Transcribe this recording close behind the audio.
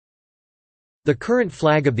The current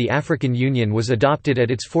flag of the African Union was adopted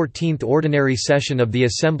at its 14th Ordinary Session of the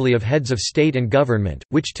Assembly of Heads of State and Government,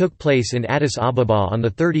 which took place in Addis Ababa on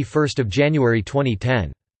 31 January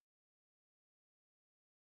 2010.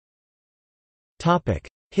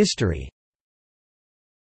 History.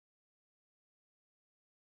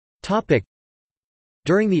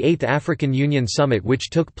 During the 8th African Union Summit, which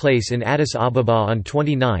took place in Addis Ababa on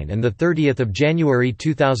 29 and 30 January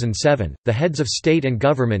 2007, the heads of state and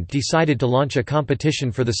government decided to launch a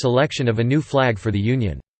competition for the selection of a new flag for the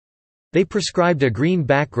Union. They prescribed a green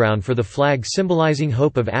background for the flag symbolizing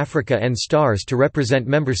hope of Africa and stars to represent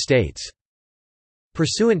member states.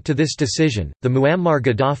 Pursuant to this decision, the Muammar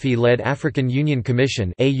Gaddafi-led African Union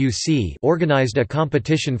Commission (AUC) organized a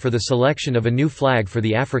competition for the selection of a new flag for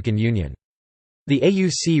the African Union. The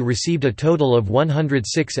AUC received a total of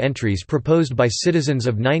 106 entries proposed by citizens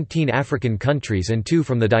of 19 African countries and 2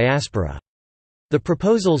 from the diaspora. The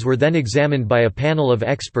proposals were then examined by a panel of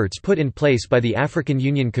experts put in place by the African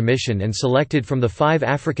Union Commission and selected from the 5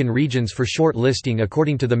 African regions for short listing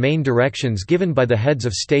according to the main directions given by the heads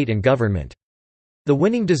of state and government. The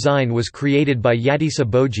winning design was created by Yadisa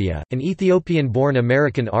Bogia, an Ethiopian-born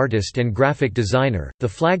American artist and graphic designer. The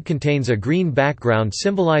flag contains a green background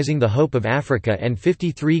symbolizing the hope of Africa and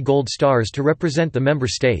 53 gold stars to represent the member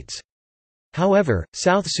states. However,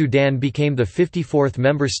 South Sudan became the 54th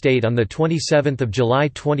member state on 27 July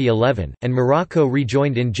 2011, and Morocco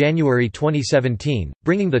rejoined in January 2017,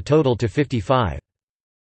 bringing the total to 55.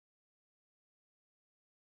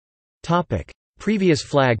 Previous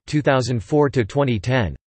flag 2004 to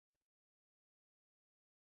 2010.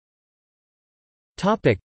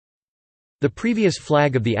 The previous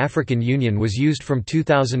flag of the African Union was used from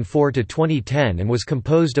 2004 to 2010 and was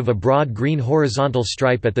composed of a broad green horizontal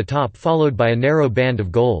stripe at the top followed by a narrow band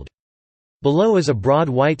of gold. Below is a broad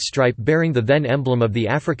white stripe bearing the then emblem of the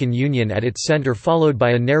African Union at its center followed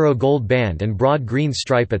by a narrow gold band and broad green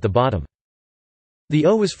stripe at the bottom. The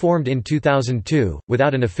O was formed in 2002,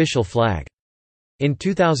 without an official flag. In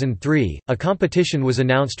 2003, a competition was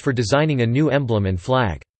announced for designing a new emblem and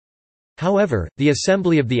flag. However, the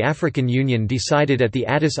Assembly of the African Union decided at the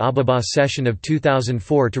Addis Ababa session of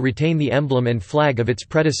 2004 to retain the emblem and flag of its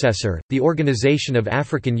predecessor, the Organization of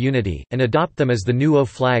African Unity, and adopt them as the new O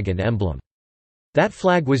flag and emblem. That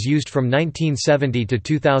flag was used from 1970 to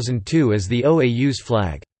 2002 as the OAU's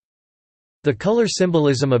flag. The color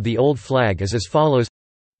symbolism of the old flag is as follows.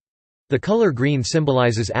 The color green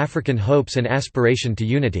symbolizes African hopes and aspiration to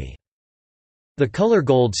unity. The color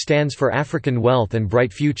gold stands for African wealth and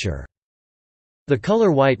bright future. The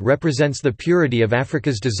color white represents the purity of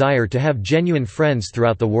Africa's desire to have genuine friends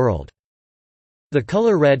throughout the world. The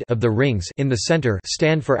color red of the rings in the center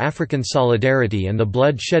stand for African solidarity and the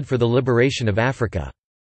blood shed for the liberation of Africa.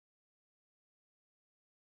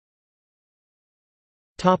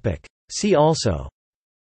 See also: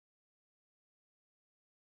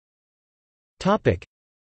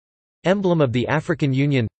 Emblem of the African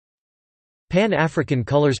Union, Pan-African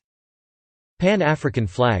colors, Pan-African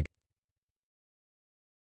flag.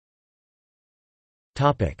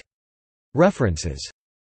 References.